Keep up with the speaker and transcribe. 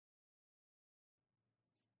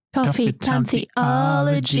Coffee Time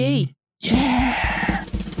Theology. Yeah.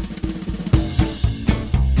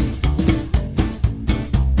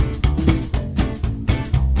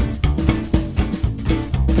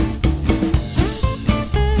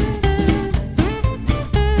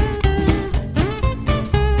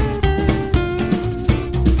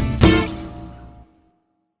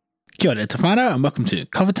 Kia ora, te whānau, and welcome to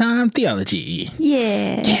Coffee Time Theology.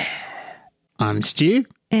 Yeah. I'm Stu.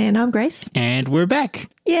 And I'm Grace. And we're back.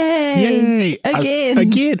 Yay.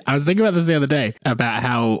 Again. I was thinking about this the other day, about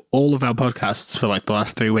how all of our podcasts for like the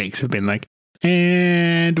last 3 weeks have been like,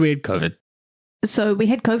 and we had COVID. So we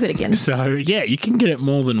had COVID again. So yeah, you can get it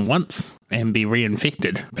more than once and be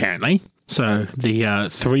reinfected, apparently. So the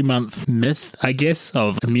 3-month myth, I guess,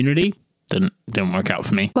 of immunity didn't work out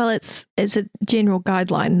for me. Well, it's a general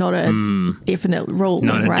guideline, not a definite rule,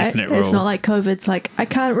 not right? A definite rule. It's not like COVID's like, I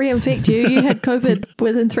can't reinfect you. You had COVID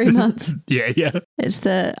within 3 months. Yeah. It's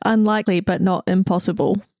the unlikely but not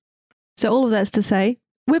impossible. So all of that's to say,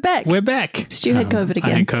 we're back. Stu had COVID again.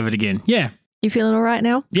 I had COVID again. Yeah. You feeling all right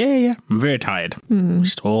now? Yeah. I'm very tired.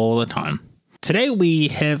 Just all the time. Today we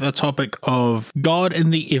have a topic of God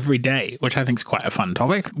in the everyday, which I think is quite a fun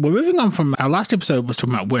topic. We're moving on from our last episode was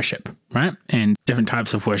talking about worship, right? And different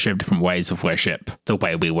types of worship, different ways of worship, the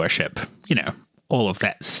way we worship, all of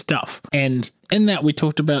that stuff. And in that we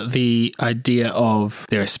talked about the idea of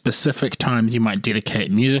there are specific times you might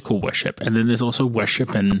dedicate musical worship. And then there's also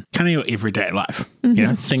worship in kind of your everyday life,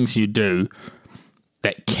 things you do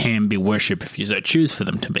that can be worship if you so choose for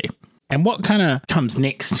them to be. And what kind of comes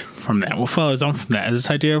next from that, what follows on from that, is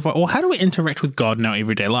this idea of, well, how do we interact with God in our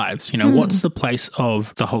everyday lives? What's the place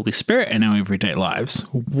of the Holy Spirit in our everyday lives?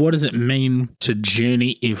 What does it mean to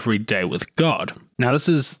journey every day with God? Now, this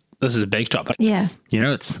is a big topic. Yeah.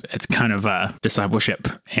 It's kind of discipleship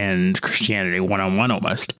and Christianity one-on-one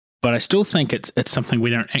almost. But I still think it's something we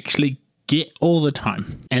don't actually get all the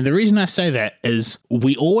time. And the reason I say that is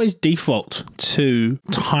we always default to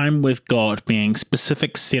time with God being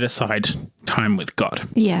specific set aside time with God.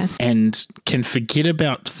 Yeah. And can forget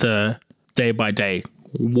about the day by day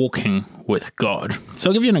walking with God. So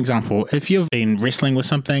I'll give you an example. If you've been wrestling with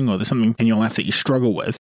something or there's something in your life that you struggle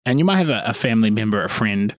with, and you might have a family member, a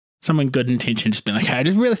friend, someone good intentioned, just being like, hey, I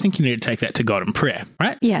just really think you need to take that to God in prayer,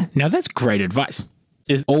 right? Yeah. Now that's great advice.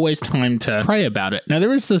 There's always time to pray about it. Now,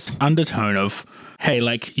 there is this undertone of, hey,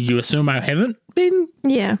 like, you assume I haven't been?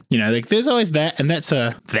 Yeah. There's always that, and that's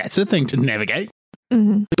a thing to navigate.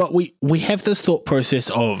 Mm-hmm. But we have this thought process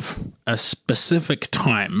of a specific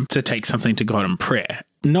time to take something to God in prayer.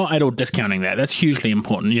 Not at all discounting that. That's hugely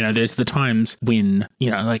important. There's the times when,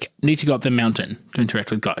 need to go up the mountain to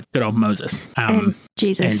interact with God. Good old Moses. And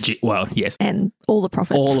Jesus. Yes. And all the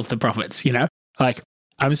prophets. All of the prophets,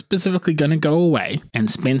 I'm specifically going to go away and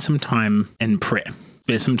spend some time in prayer,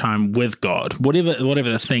 spend some time with God, whatever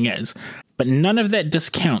the thing is. But none of that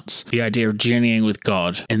discounts the idea of journeying with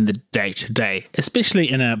God in the day-to-day,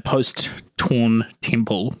 especially in a post-torn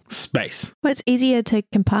temple space. Well, it's easier to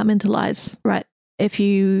compartmentalize, right? If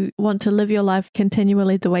you want to live your life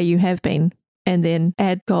continually the way you have been and then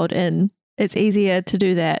add God in, it's easier to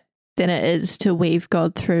do that than it is to weave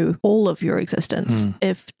God through all of your existence.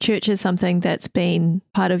 If church is something that's been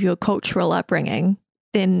part of your cultural upbringing,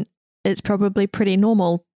 then it's probably pretty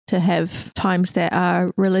normal to have times that are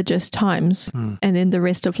religious times, and then the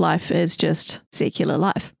rest of life is just secular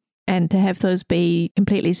life. And to have those be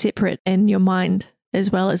completely separate in your mind as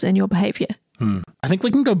well as in your behavior. I think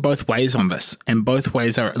we can go both ways on this, and both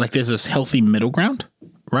ways are like there's this healthy middle ground,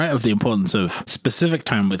 right, of the importance of specific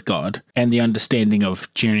time with God and the understanding of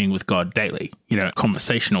journeying with God daily.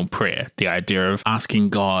 Conversational prayer, the idea of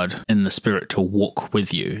asking God in the Spirit to walk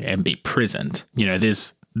with you and be present.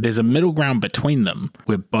 There's a middle ground between them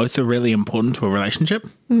where both are really important to a relationship.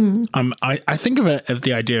 I think of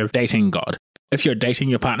the idea of dating God. If you're dating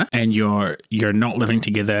your partner and you're not living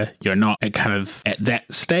together, you're not at that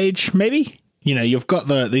stage, maybe. You've got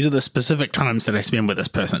these are the specific times that I spend with this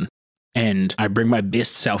person. And I bring my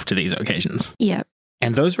best self to these occasions. Yeah.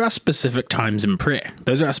 And those are our specific times in prayer.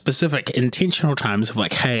 Those are our specific intentional times of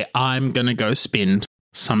like, hey, I'm going to go spend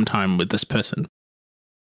some time with this person.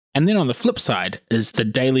 And then on the flip side is the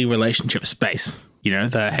daily relationship space.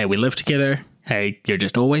 Hey, we live together. Hey, you're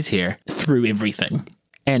just always here through everything.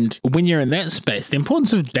 And when you're in that space, the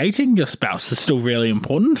importance of dating your spouse is still really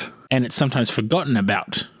important. And it's sometimes forgotten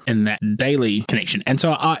about in that daily connection. And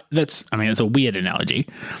so it's a weird analogy,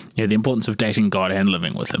 the importance of dating God and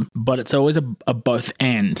living with him. But it's always a both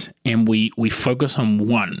and we focus on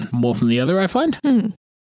one more than the other, I find.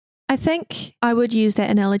 I think I would use that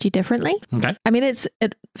analogy differently. Okay. I mean,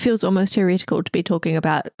 it feels almost heretical to be talking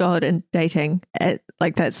about God and dating.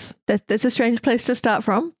 That's a strange place to start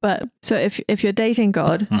from. But so if you're dating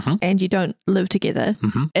God and you don't live together,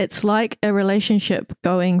 it's like a relationship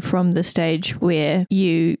going from the stage where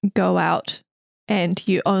you go out and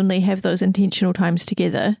you only have those intentional times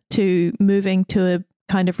together to moving to a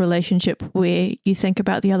kind of relationship where you think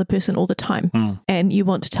about the other person all the time and you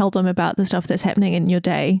want to tell them about the stuff that's happening in your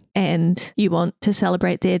day and you want to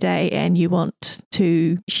celebrate their day and you want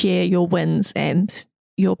to share your wins and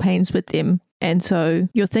your pains with them. And so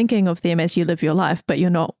you're thinking of them as you live your life, but you're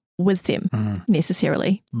not with them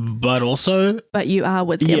necessarily. But you are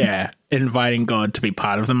with them. Yeah, inviting God to be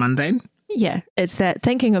part of the mundane. Yeah, it's that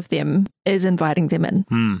thinking of them is inviting them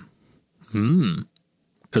in.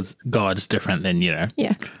 Because God's different than, Yeah.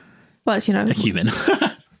 Well, it's, a human.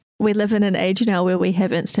 We live in an age now where we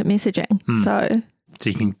have instant messaging. So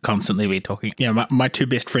you can constantly be talking. My two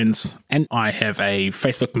best friends and I have a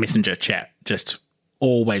Facebook Messenger chat just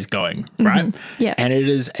always going, right? Yeah. And it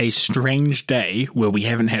is a strange day where we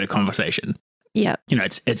haven't had a conversation. Yeah.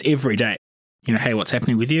 It's every day. Hey, what's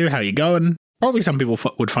happening with you? How you going? Probably some people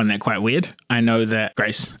would find that quite weird. I know that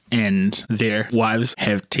Grace and their wives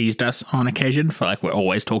have teased us on occasion for we're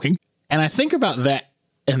always talking. And I think about that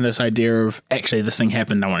in this idea of actually this thing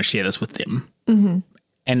happened, I want to share this with them.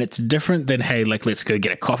 And it's different than, hey, let's go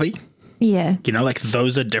get a coffee. Yeah.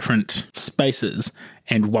 Those are different spaces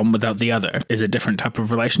and one without the other is a different type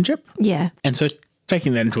of relationship. Yeah. And so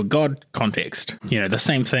taking that into a God context, the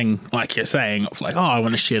same thing, like you're saying, of I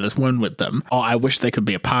want to share this win with them. Oh, I wish they could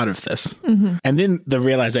be a part of this. And then the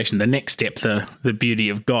realization, the next step, the beauty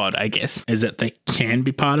of God, I guess, is that they can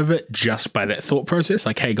be part of it just by that thought process.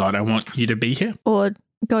 Hey, God, I want you to be here. Or,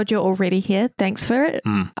 God, you're already here. Thanks for it.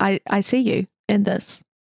 I see you in this.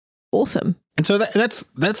 Awesome. And so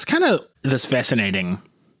that's kind of this fascinating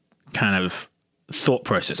kind of thought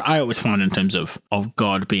process I always find in terms of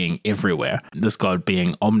God being everywhere, this God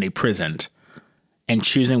being omnipresent, and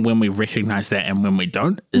choosing when we recognize that and when we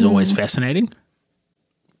don't is always fascinating.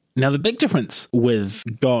 Now, the big difference with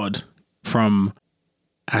God from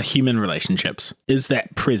our human relationships is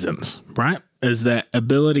that presence, right? Is that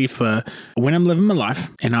ability for when I'm living my life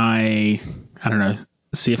and I don't know,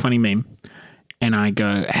 see a funny meme and I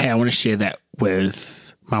go, hey, I want to share that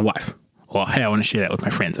with my wife. Or, hey, I want to share that with my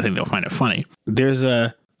friends. I think they'll find it funny. There's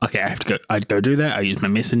I'd go do that. I use my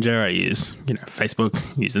Messenger. I use, Facebook,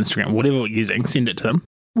 use Instagram, whatever we're using, send it to them.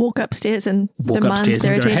 Walk upstairs and demand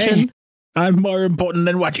their attention. Hey, I'm more important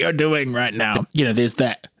than what you're doing right now. There's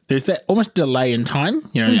that almost delay in time.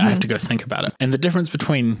 I have to go think about it. And the difference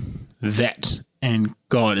between that and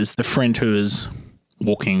God is the friend who is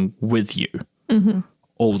walking with you.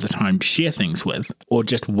 All the time to share things with, or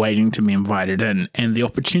just waiting to be invited in, and the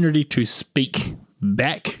opportunity to speak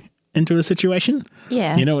back into a situation.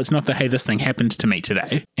 Yeah. It's not the, hey, this thing happened to me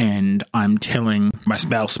today, and I'm telling my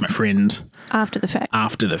spouse, my friend, after the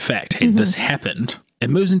fact, hey, this happened.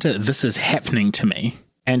 It moves into this is happening to me.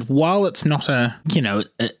 And while it's not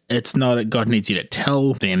it's not a God needs you to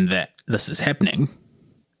tell them that this is happening,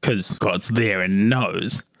 because God's there and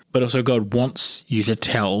knows. But also God wants you to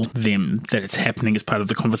tell them that it's happening as part of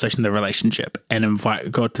the conversation, the relationship, and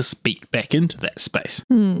invite God to speak back into that space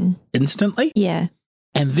instantly. Yeah.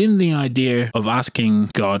 And then the idea of asking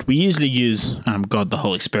God, we usually use God, the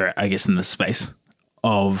Holy Spirit, I guess, in this space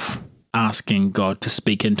of asking God to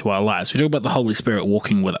speak into our lives. We talk about the Holy Spirit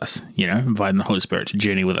walking with us, inviting the Holy Spirit to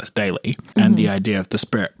journey with us daily. And the idea of the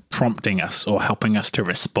Spirit prompting us or helping us to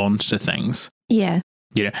respond to things. Yeah.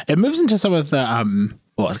 It moves into some of the...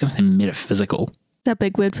 I was going to say metaphysical. That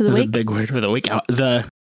big word for the week. week. A big word for the week.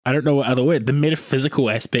 I don't know what other word. The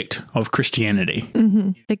metaphysical aspect of Christianity.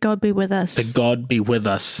 That God be with us. That God be with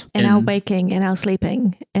us. In our waking, in our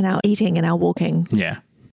sleeping, in our eating, in our walking. Yeah.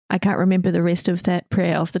 I can't remember the rest of that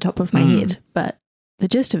prayer off the top of my head, but the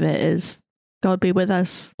gist of it is God be with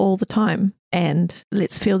us all the time. And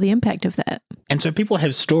let's feel the impact of that. And so people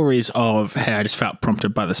have stories of, hey, I just felt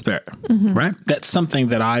prompted by the Spirit, right? That's something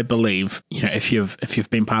that I believe, if you've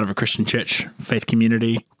been part of a Christian church,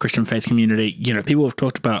 Christian faith community, people have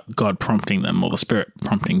talked about God prompting them or the Spirit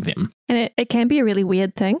prompting them. And it can be a really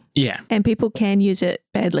weird thing. Yeah. And people can use it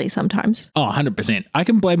badly sometimes. Oh, 100%. I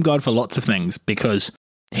can blame God for lots of things because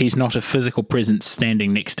he's not a physical presence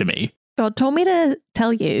standing next to me. God told me to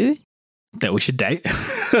tell you that we should date.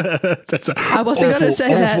 That's I wasn't going to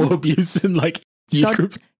say that. Awful abuse in youth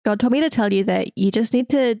group. God told me to tell you that you just need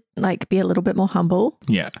to be a little bit more humble.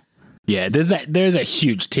 Yeah. Yeah. There's a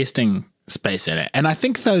huge testing space in it. And I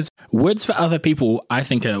think words for other people, I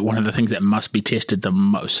think, are one of the things that must be tested the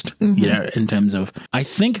most, you know, in terms of, I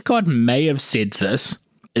think God may have said this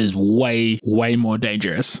is way, way more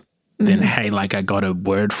dangerous than, hey, like, I got a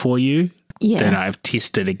word for you that I've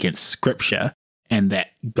tested against scripture and that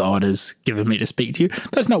God has given me to speak to you.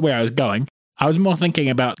 That's not where I was going. I was more thinking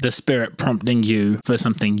about the Spirit prompting you for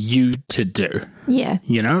something you to do. Yeah.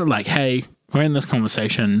 You know, like, hey, we're in this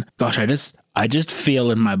conversation. Gosh, I just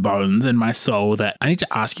feel in my bones and my soul that I need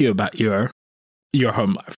to ask you about your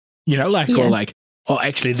home life. You know, like, or like, oh,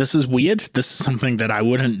 actually, this is weird. This is something that I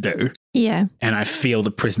wouldn't do. Yeah. And I feel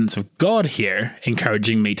the presence of God here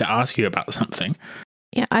encouraging me to ask you about something.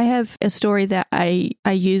 Yeah, I have a story that I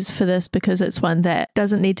use for this because it's one that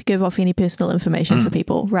doesn't need to give off any personal information for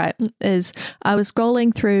people, right? Is I was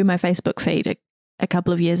scrolling through my Facebook feed a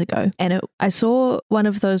couple of years ago, and I saw one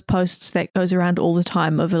of those posts that goes around all the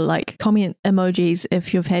time of like comment emojis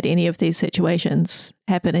if you've had any of these situations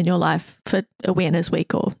happen in your life for Awareness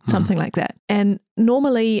Week or something like that. And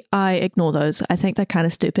normally I ignore those. I think they're kind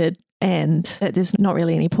of stupid. And that there's not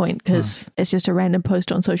really any point because it's just a random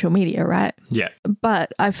post on social media, right? Yeah.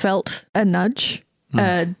 But I felt a nudge,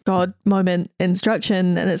 a God moment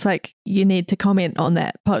instruction, and it's like, you need to comment on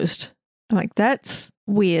that post. I'm like, that's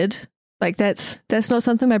weird. Like, that's not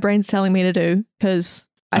something my brain's telling me to do because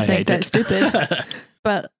I think that's stupid.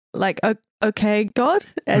 But like, okay, God,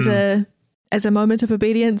 as a moment of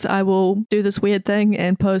obedience, I will do this weird thing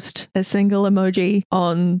and post a single emoji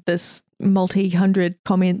on this multi-hundred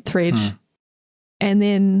comment thread. And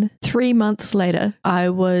then 3 months later, I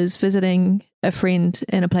was visiting a friend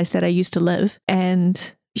in a place that I used to live,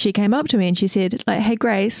 and she came up to me and she said, like, hey,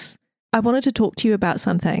 Grace, I wanted to talk to you about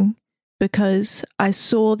something because I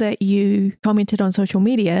saw that you commented on social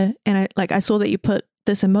media and I saw that you put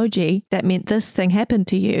this emoji that meant this thing happened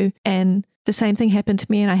to you, and the same thing happened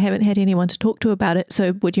to me and I haven't had anyone to talk to about it.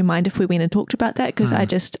 So would you mind if we went and talked about that? Because I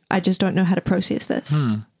just don't know how to process this.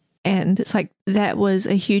 And it's like, that was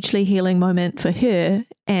a hugely healing moment for her.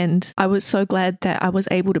 And I was so glad that I was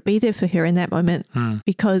able to be there for her in that moment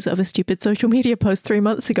because of a stupid social media post 3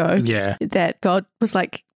 months ago. Yeah. That God was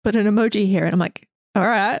like, put an emoji here. And I'm like, all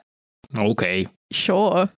right. Okay.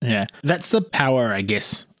 Sure. Yeah. That's the power, I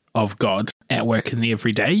guess, of God at work in the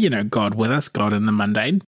everyday, you know, God with us, God in the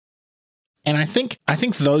mundane. And I think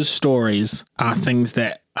those stories are things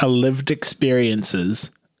that are lived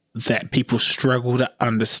experiences that people struggle to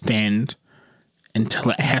understand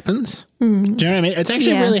until it happens. Do you know what I mean? It's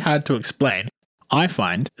actually really hard to explain. I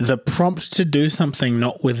find the prompt to do something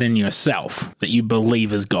not within yourself that you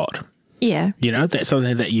believe is God. Yeah. You know, that's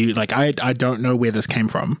something that you, like, I don't know where this came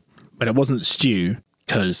from, but it wasn't Stu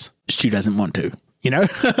because Stu doesn't want to, you know?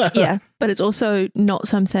 Yeah, but it's also not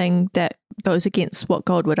something that goes against what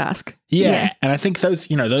God would ask. Yeah. And I think those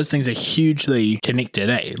things are hugely connected,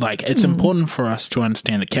 eh? Like, it's important for us to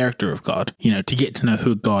understand the character of God, you know, to get to know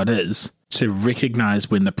who God is, to recognize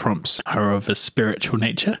when the prompts are of a spiritual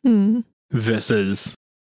nature versus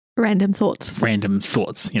random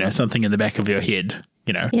thoughts, you know, something in the back of your head,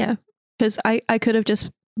 you know? Yeah. Because I could have just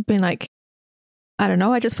been like, I don't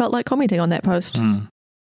know, I just felt like commenting on that post.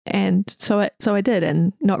 And so I did,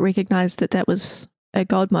 and not recognize that was a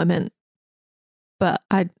God moment. But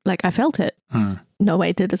I felt it. No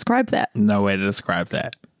way to describe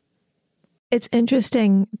that. It's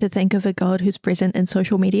interesting to think of a God who's present in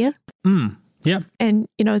social media. Yeah. And,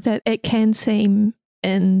 you know, that it can seem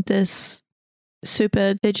in this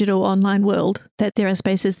super digital online world that there are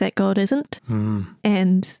spaces that God isn't.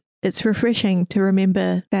 And it's refreshing to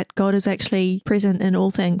remember that God is actually present in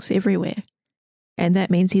all things everywhere. And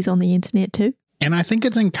that means he's on the internet too. And I think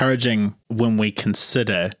it's encouraging when we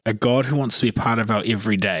consider a God who wants to be part of our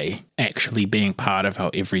everyday actually being part of our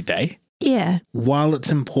everyday. Yeah. While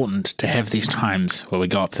it's important to have these times where we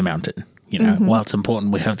go up the mountain, you know, while it's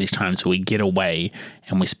important we have these times where we get away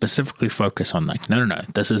and we specifically focus on like, no,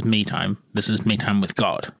 this is me time. This is me time with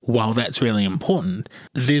God. While that's really important,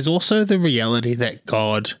 there's also the reality that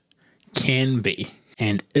God can be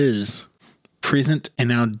and is present in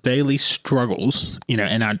our daily struggles, you know,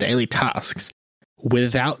 in our daily tasks,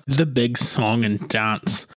 without the big song and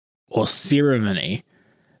dance or ceremony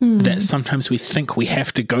that sometimes we think we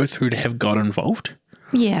have to go through to have God involved.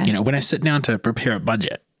 Yeah. You know, when I sit down to prepare a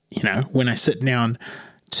budget, you know, when I sit down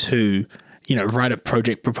to, you know, write a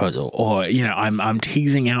project proposal, or, you know, I'm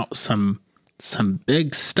teasing out some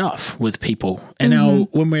big stuff with people, and now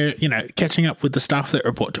when we're, you know, catching up with the staff that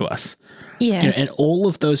report to us. Yeah. You know, in all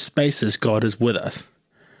of those spaces, God is with us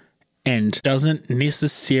and doesn't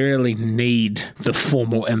necessarily need the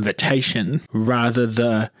formal invitation, rather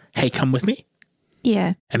the, hey, come with me.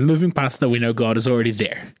 Yeah. And moving past that, we know God is already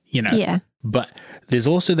there, you know. Yeah. But there's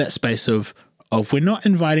also that space of we're not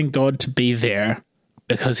inviting God to be there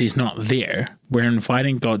because he's not there. We're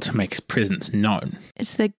inviting God to make his presence known.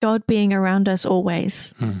 It's the God being around us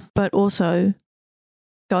always, but also,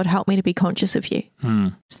 God, help me to be conscious of you.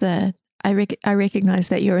 It's the, I recognize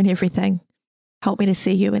that you're in everything. Help me to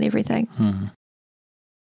see you in everything.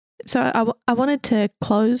 So I wanted to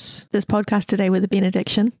close this podcast today with a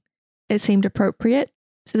benediction. It seemed appropriate.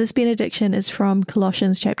 So this benediction is from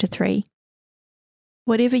Colossians chapter 3.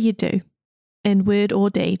 Whatever you do, in word or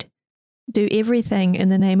deed, do everything in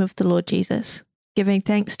the name of the Lord Jesus, giving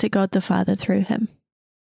thanks to God the Father through him.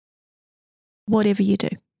 Whatever you do.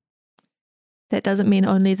 That doesn't mean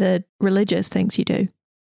only the religious things you do.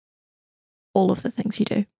 All of the things you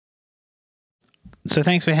do. So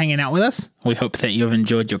thanks for hanging out with us. We hope that you've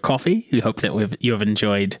enjoyed your coffee. We hope that you've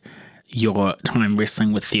enjoyed your time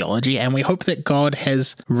wrestling with theology. And we hope that God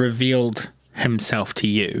has revealed himself to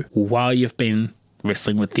you while you've been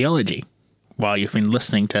wrestling with theology, while you've been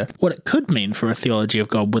listening to what it could mean for a theology of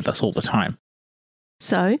God with us all the time.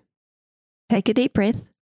 So, take a deep breath,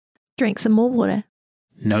 drink some more water.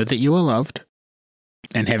 Know that you are loved,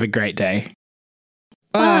 and have a great day.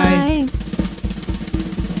 Bye. Bye.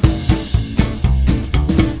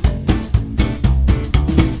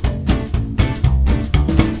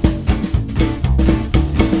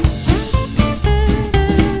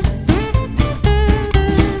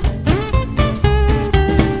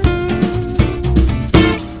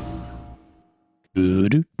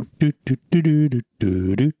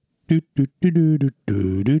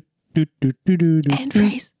 And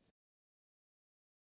freeze.